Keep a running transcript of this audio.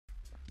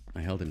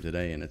I held him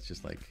today and it's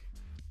just like,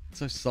 it's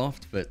so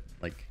soft, but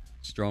like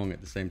strong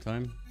at the same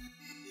time.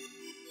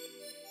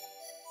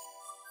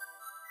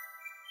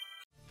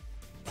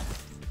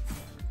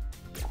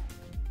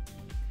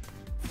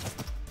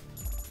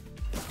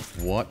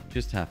 What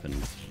just happened?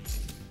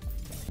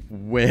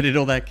 Where did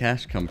all that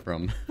cash come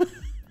from?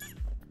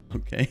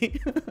 Okay.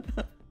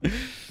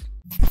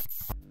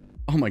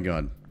 Oh my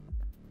god.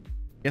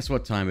 Guess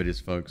what time it is,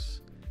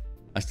 folks?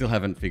 I still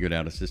haven't figured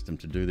out a system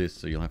to do this,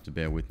 so you'll have to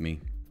bear with me.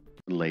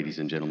 Ladies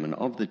and gentlemen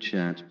of the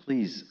chat,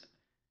 please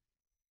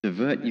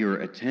divert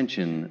your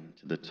attention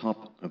to the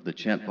top of the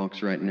chat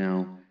box right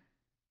now.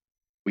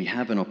 We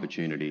have an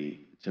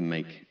opportunity to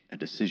make a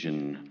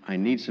decision. I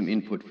need some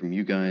input from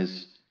you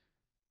guys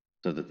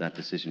so that that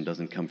decision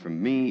doesn't come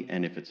from me,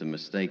 and if it's a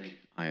mistake,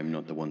 I am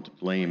not the one to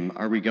blame.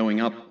 Are we going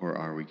up or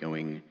are we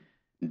going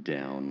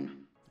down?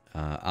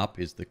 Up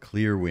is the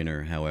clear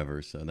winner,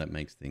 however, so that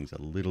makes things a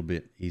little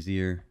bit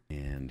easier.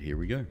 And here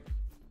we go.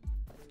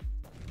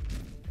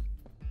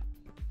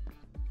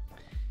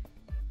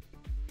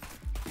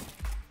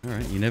 All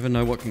right, you never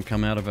know what can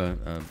come out of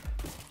a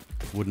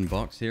wooden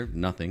box here.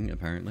 Nothing,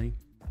 apparently.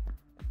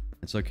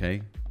 It's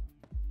okay.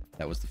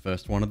 That was the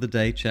first one of the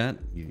day, chat.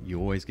 You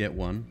always get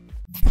one.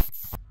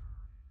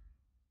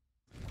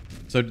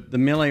 So the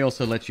melee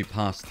also lets you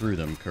pass through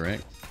them,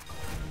 correct?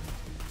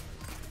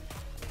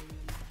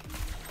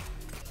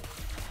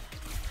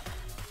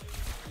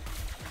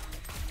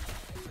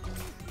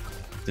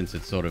 Since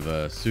it's sort of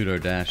a pseudo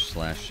dash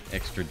slash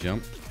extra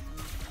jump.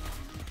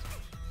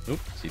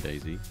 Oopsie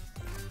daisy.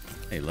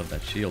 Hey, love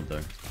that shield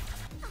though.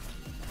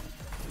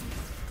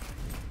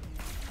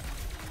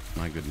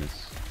 My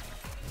goodness.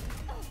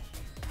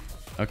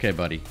 Okay,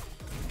 buddy.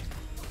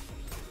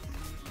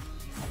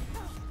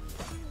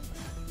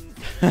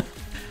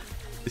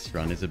 This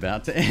run is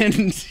about to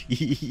end.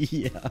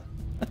 Yeah.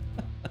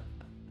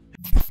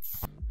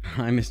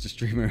 Hi, Mr.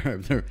 Streamer.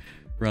 Hope the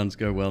runs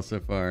go well so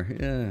far.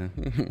 Yeah.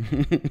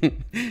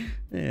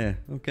 Yeah,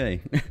 okay.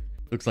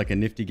 Looks like a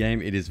nifty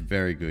game. It is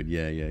very good.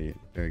 Yeah.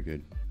 Very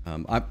good.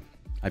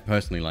 I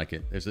personally like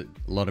it. There's a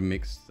lot of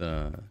mixed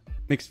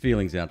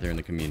feelings out there in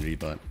the community,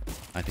 but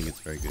I think it's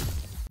very good.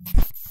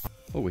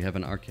 Oh, we have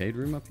an arcade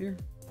room up here?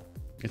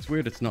 It's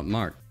weird it's not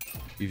marked.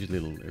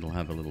 Usually it'll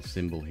have a little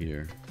symbol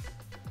here.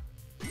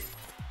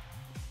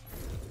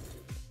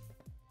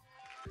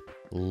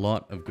 A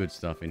lot of good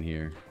stuff in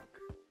here.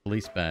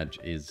 Police badge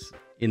is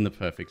in the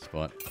perfect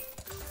spot.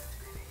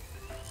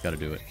 Gotta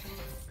do it.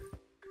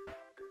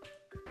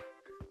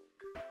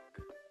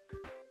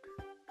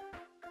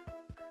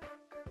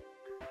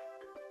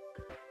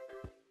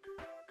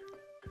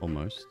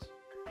 Almost.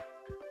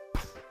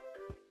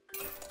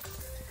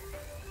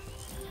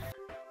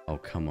 Oh,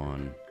 come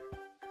on.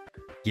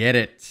 Get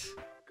it!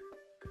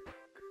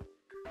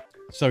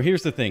 So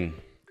here's the thing.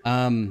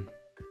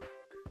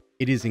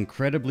 It is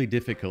incredibly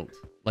difficult.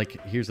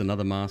 Like, here's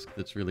another mask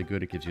that's really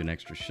good. It gives you an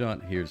extra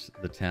shot. Here's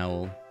the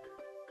towel.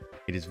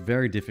 It is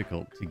very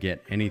difficult to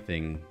get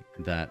anything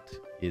that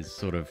is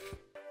sort of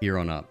here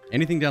on up.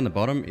 Anything down the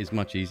bottom is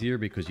much easier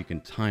because you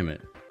can time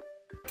it.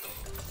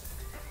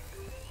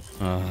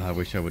 I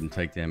wish I wouldn't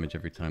take damage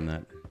every time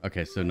that...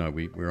 Okay, so no,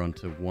 we're on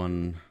to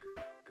one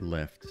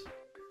left.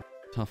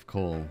 Tough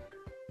call.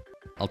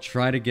 I'll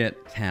try to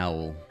get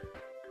towel.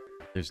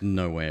 There's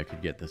no way I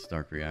could get the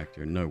Stark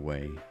Reactor. No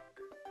way.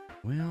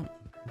 Well,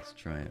 let's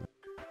try it.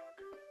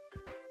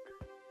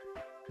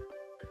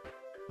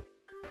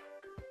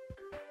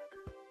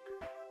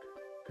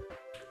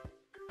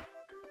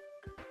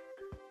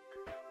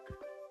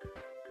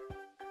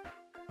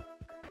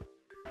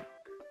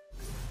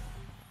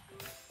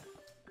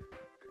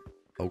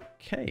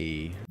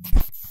 Okay.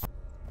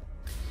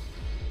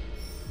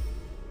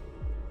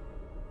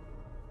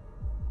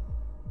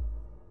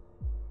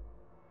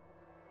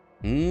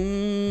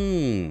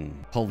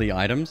 Pull the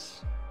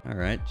items. All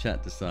right,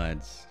 chat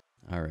decides.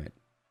 All right.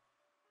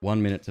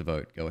 1 minute to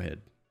vote. Go ahead.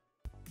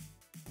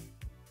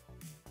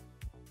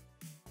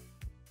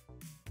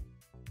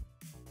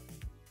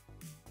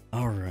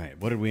 All right,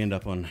 what did we end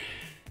up on?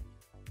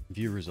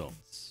 View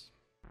results.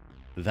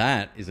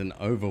 That is an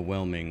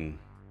overwhelming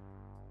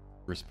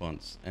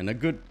response and a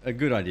good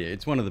idea.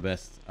 It's one of the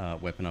best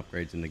weapon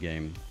upgrades in the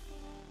game.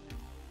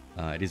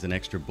 It is an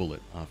extra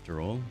bullet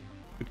after all.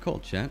 Good call,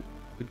 chat.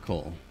 Good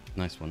call.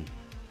 Nice one.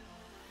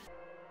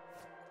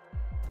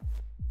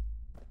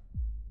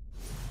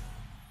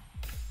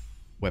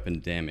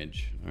 Weapon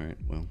damage. All right,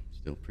 well,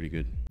 still pretty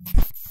good.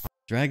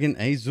 Dragon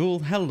Azul,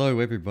 hello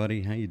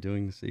everybody. How you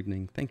doing this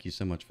evening? Thank you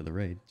so much for the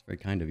raid. It's very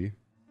kind of you.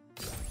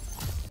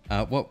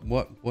 What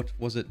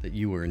was it that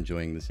you were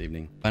enjoying this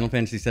evening? Final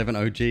Fantasy VII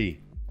OG.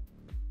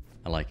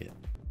 I like it.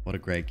 What a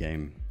great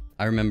game.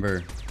 I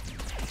remember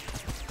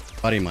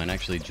a buddy of mine,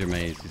 actually,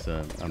 Jermaine, is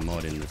a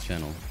mod in the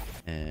channel.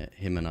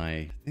 Him and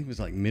I think it was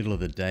like middle of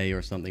the day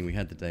or something. We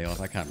had the day off.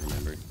 I can't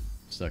remember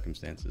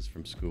circumstances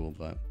from school,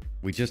 but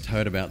we just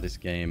heard about this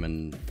game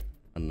and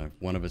I don't know,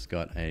 one of us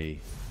got a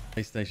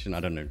PlayStation. I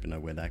don't even know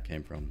where that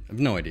came from. I have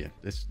no idea.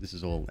 This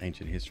is all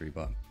ancient history,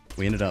 but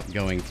We ended up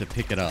going to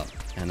pick it up,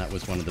 and that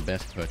was one of the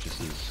best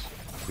purchases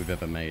we've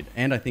ever made.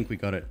 And I think we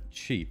got it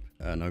cheap,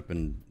 an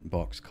open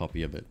box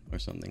copy of it or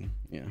something.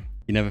 Yeah.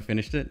 You never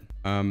finished it?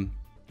 I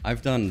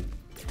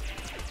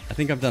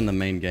think I've done the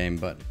main game,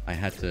 but I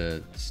had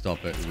to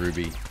stop at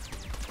Ruby.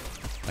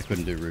 I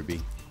couldn't do Ruby.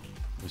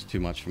 It was too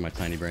much for my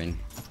tiny brain.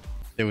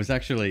 There was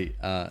actually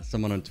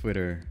someone on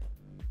Twitter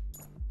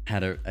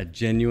had a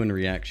genuine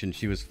reaction.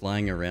 She was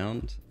flying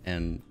around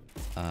and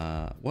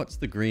what's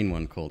the green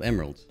one called?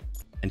 Emerald.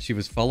 And she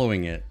was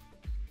following it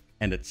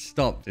and it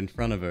stopped in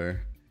front of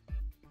her.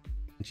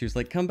 And she was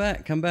like, come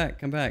back, come back,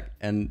 come back.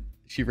 And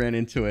she ran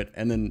into it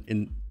and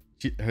then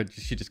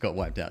she just got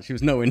wiped out. She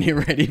was nowhere near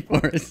ready for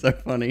it. It's so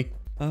funny.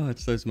 Oh,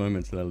 it's those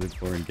moments that I live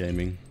for in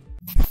gaming.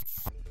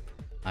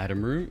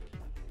 Item room.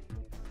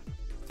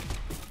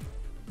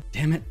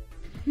 Damn it.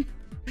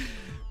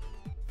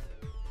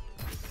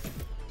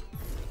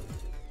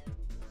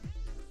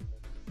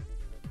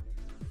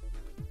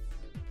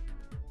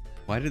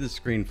 Why did the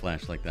screen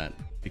flash like that?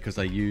 Because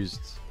I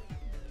used...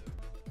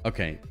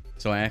 Okay,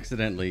 so I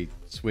accidentally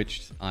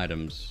switched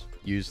items,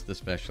 used the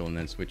special, and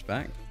then switched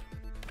back.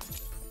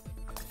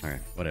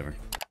 Alright, whatever.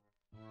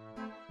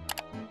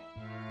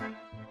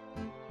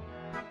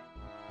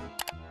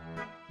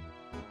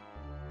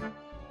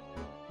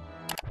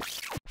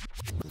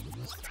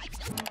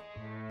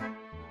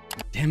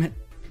 Damn it.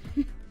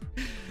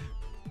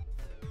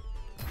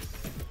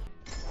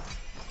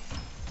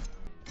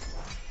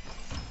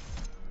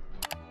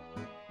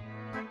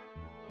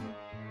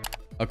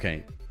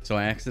 Okay, so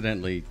I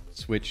accidentally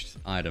switched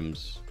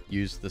items,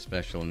 used the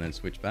special, and then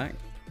switched back.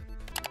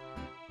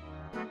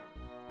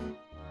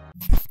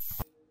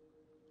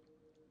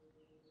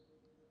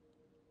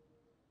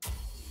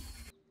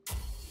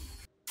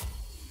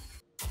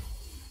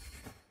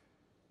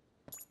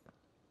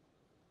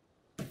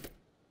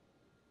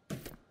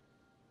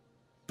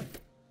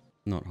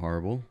 Not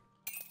horrible.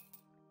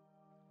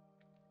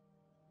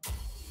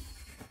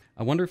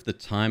 I wonder if the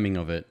timing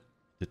of it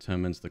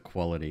determines the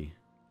quality.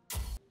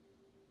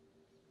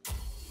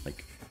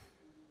 Like,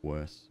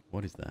 worse.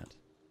 What is that?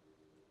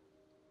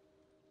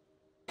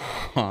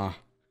 Huh.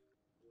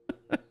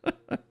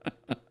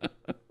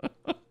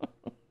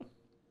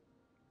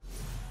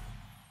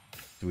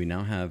 Do we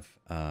now have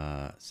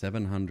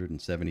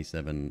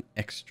 777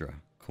 extra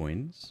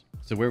coins?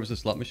 So where was the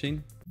slot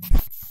machine?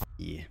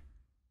 Yeah.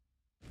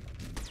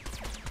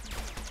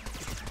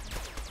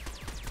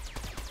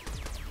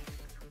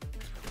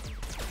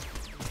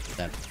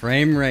 That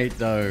frame rate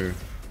though.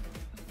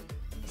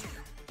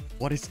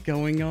 What is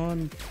going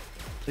on?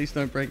 Please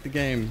don't break the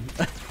game.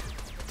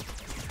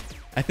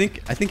 I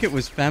think it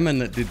was Famine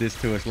that did this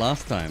to us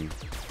last time.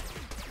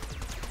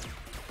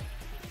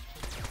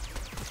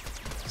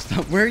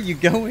 Stop, where are you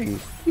going?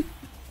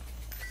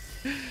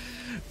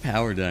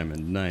 Power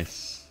diamond,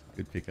 nice.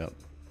 Good pickup.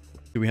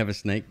 Do we have a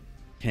snake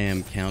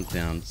cam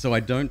countdown? So I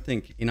don't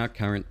think, in our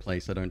current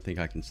place, I don't think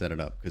I can set it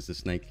up because the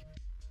snake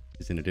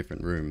is in a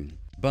different room.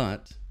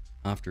 But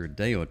after a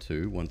day or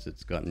two, once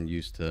it's gotten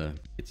used to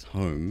its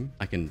home,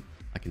 I can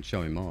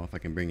show him off. I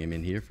can bring him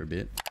in here for a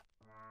bit.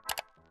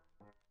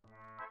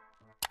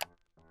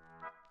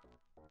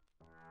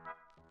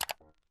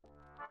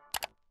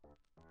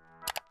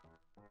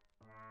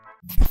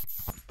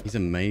 He's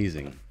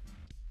amazing.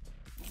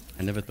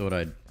 I never thought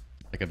I've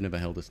never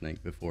held a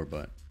snake before,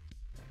 but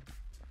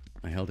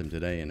I held him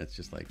today and it's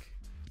just like,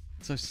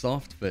 it's so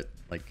soft, but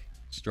like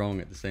strong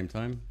at the same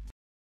time.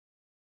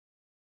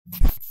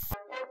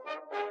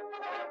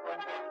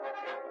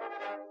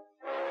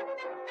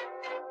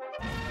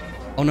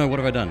 Oh no, what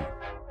have I done?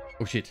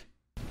 Oh shit.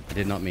 I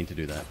did not mean to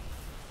do that.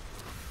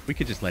 We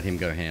could just let him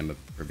go ham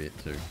for a bit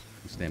too.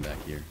 We'll stand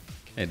back here.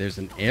 Okay, there's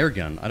an air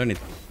gun. I don't think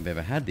I've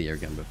ever had the air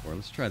gun before.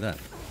 Let's try that.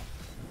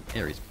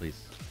 ARES, please.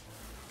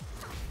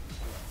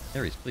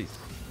 ARES, please.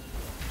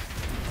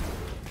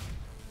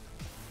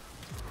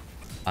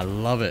 I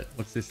love it.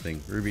 What's this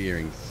thing? Ruby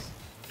earrings.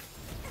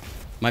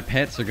 My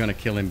pets are gonna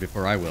kill him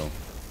before I will.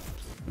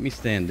 Let me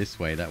stand this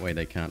way. That way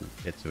they can't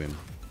get to him.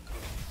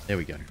 There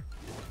we go.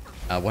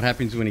 What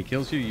happens when he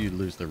kills you? You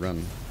lose the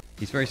run.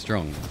 He's very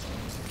strong.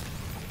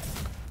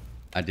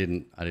 I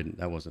didn't,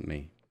 that wasn't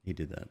me. He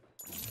did that.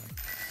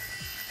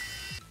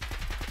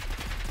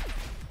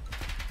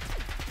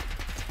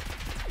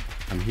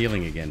 I'm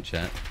healing again,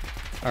 chat.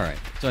 Alright,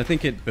 so I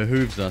think it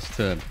behooves us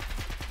to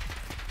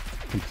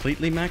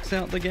completely max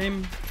out the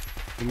game.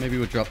 Or maybe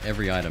we'll drop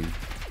every item.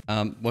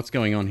 What's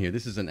going on here?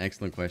 This is an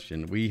excellent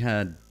question. We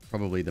had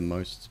probably the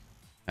most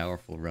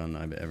powerful run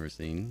I've ever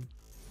seen.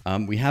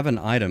 We have an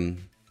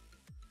item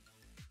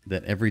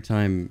that every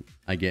time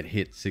I get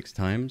hit 6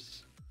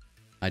 times,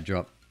 I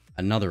drop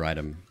another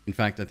item. In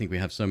fact, I think we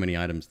have so many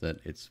items that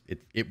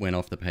it went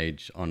off the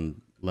page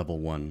on level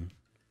 1.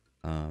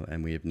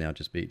 And we have now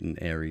just beaten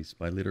ARES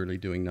by literally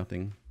doing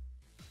nothing.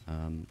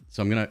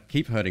 So I'm going to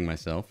keep hurting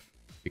myself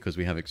because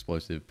we have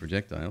explosive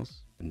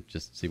projectiles and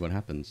just see what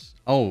happens.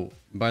 Oh,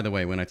 by the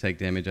way, when I take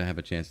damage, I have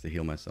a chance to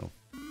heal myself.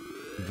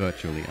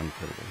 Virtually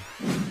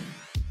unkillable.